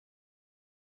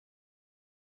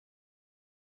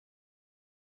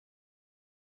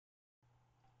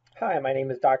Hi, my name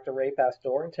is Dr. Ray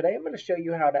Pastor, and today I'm going to show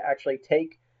you how to actually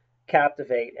take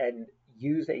Captivate and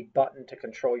use a button to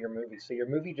control your movie. So your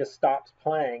movie just stops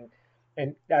playing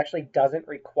and actually doesn't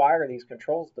require these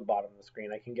controls at the bottom of the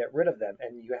screen. I can get rid of them,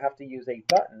 and you have to use a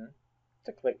button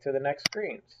to click to the next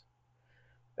screens.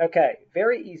 Okay,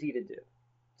 very easy to do.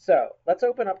 So let's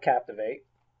open up Captivate.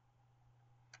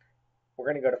 We're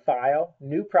going to go to File,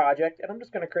 New Project, and I'm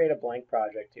just going to create a blank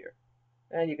project here.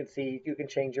 And you can see you can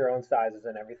change your own sizes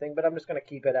and everything, but I'm just going to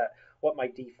keep it at what my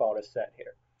default is set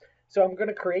here. So I'm going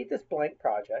to create this blank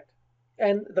project.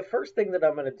 And the first thing that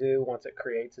I'm going to do once it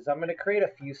creates is I'm going to create a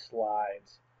few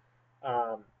slides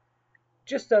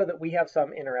just so that we have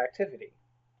some interactivity.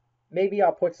 Maybe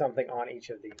I'll put something on each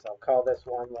of these. I'll call this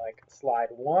one like slide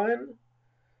 1,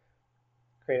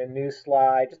 create a new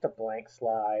slide, just a blank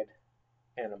slide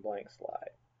and a blank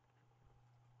slide.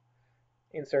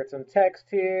 Insert some text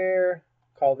here.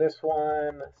 Call this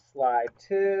one slide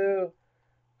 2,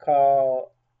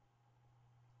 call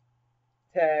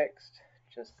text,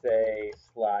 just say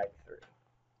slide 3.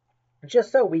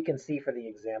 Just so we can see for the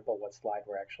example what slide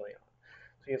we're actually on.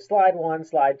 So you have slide 1,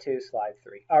 slide 2, slide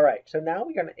 3. All right, so now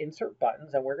we're going to insert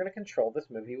buttons and we're going to control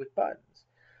this movie with buttons.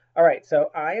 All right,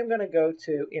 so I am going to go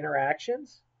to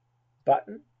Interactions,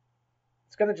 Button.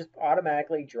 It's going to just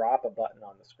automatically drop a button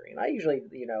on the screen. I usually,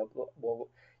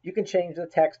 you can change the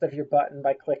text of your button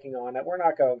by clicking on it. We're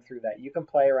not going through that. You can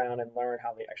play around and learn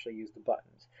how they actually use the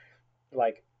buttons,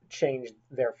 like change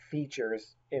their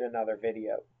features in another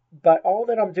video. But all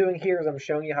that I'm doing here is I'm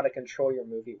showing you how to control your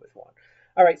movie with one.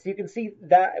 All right, so you can see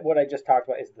that what I just talked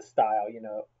about is the style,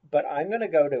 but I'm going to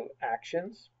go to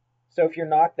Actions. So if you're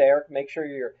not there, make sure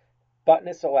your button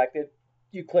is selected.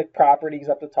 You click Properties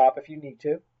up the top if you need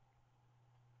to.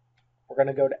 We're going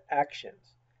to go to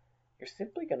Actions. You're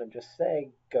simply going to just say,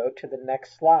 go to the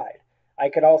next slide. I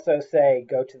could also say,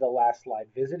 go to the last slide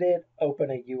visited, open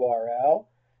a URL,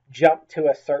 jump to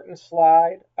a certain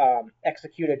slide,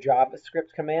 execute a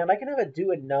JavaScript command. I can have it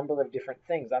do a number of different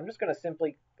things. I'm just going to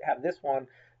simply have this one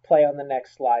play on the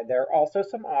next slide. There are also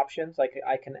some options, like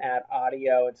I can add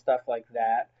audio and stuff like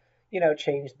that,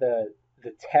 change the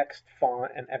text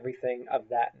font and everything of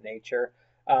that nature.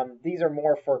 These are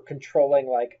more for controlling,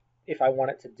 like, if I want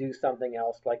it to do something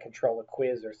else, like control a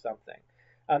quiz or something.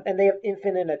 And they have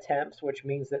infinite attempts, which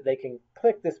means that they can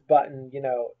click this button,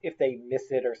 if they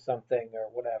miss it or something or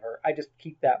whatever. I just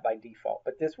keep that by default,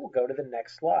 but this will go to the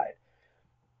next slide.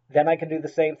 Then I can do the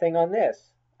same thing on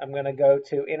this. I'm going to go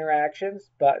to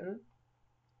Interactions, Button.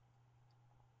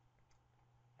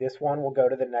 This one will go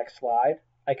to the next slide.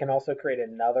 I can also create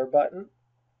another button.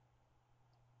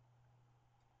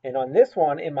 And on this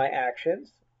one, in my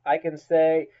actions, I can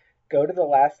say, go to the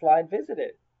last slide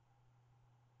visited.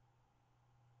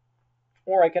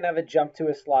 Or I can have it jump to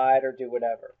a slide or do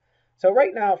whatever. So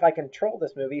right now, if I control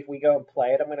this movie, if we go and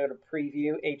play it, I'm going to go to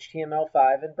Preview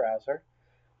HTML5 in browser,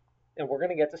 and we're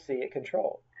going to get to see it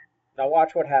controlled. Now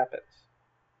watch what happens.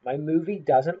 My movie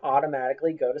doesn't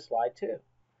automatically go to slide 2.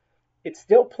 It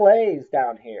still plays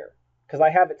down here because I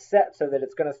have it set so that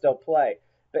it's going to still play.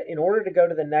 But in order to go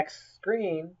to the next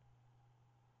screen,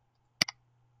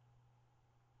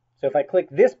 so if I click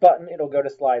this button, it'll go to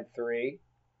slide 3.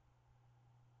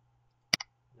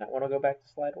 That one will go back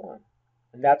to slide 1.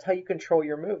 And that's how you control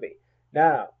your movie.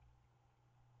 Now,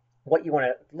 what you want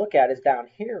to look at is down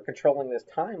here, controlling this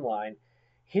timeline.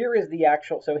 Here is the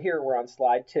actual, so here we're on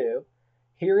slide 2.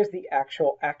 Here is the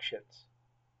actual actions.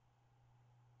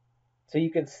 So you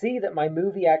can see that my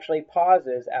movie actually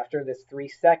pauses after this 3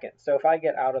 seconds. So if I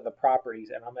get out of the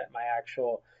properties and I'm at my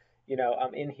actual,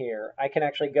 I'm in here, I can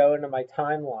actually go into my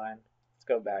timeline. Let's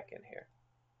go back in here.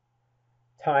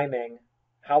 Timing,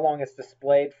 how long it's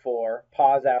displayed for,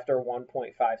 pause after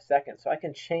 1.5 seconds. So I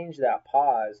can change that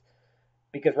pause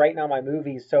because right now my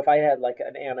movies, so if I had like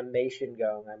an animation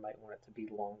going, I might want it to be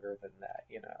longer than that,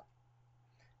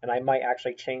 And I might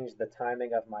actually change the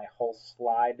timing of my whole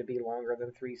slide to be longer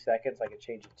than 3 seconds. I could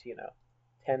change it to,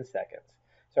 10 seconds.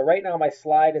 So right now my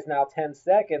slide is now 10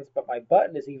 seconds, but my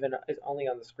button is only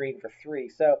on the screen for 3.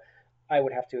 So I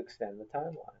would have to extend the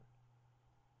timeline.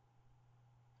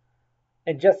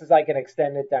 And just as I can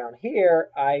extend it down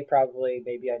here,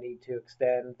 maybe I need to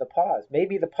extend the pause.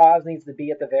 Maybe the pause needs to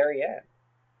be at the very end.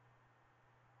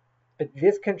 But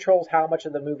this controls how much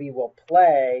of the movie will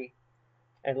play.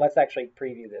 And let's actually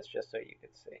preview this just so you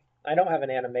can see. I don't have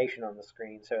an animation on the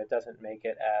screen, so it doesn't make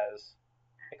it as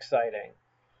exciting.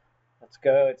 Let's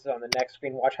go. It's on the next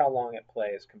screen. Watch how long it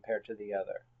plays compared to the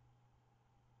other.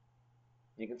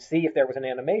 You can see if there was an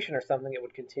animation or something, it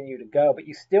would continue to go, but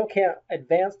you still can't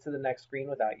advance to the next screen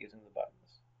without using the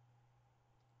buttons.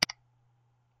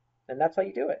 And that's how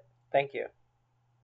you do it. Thank you.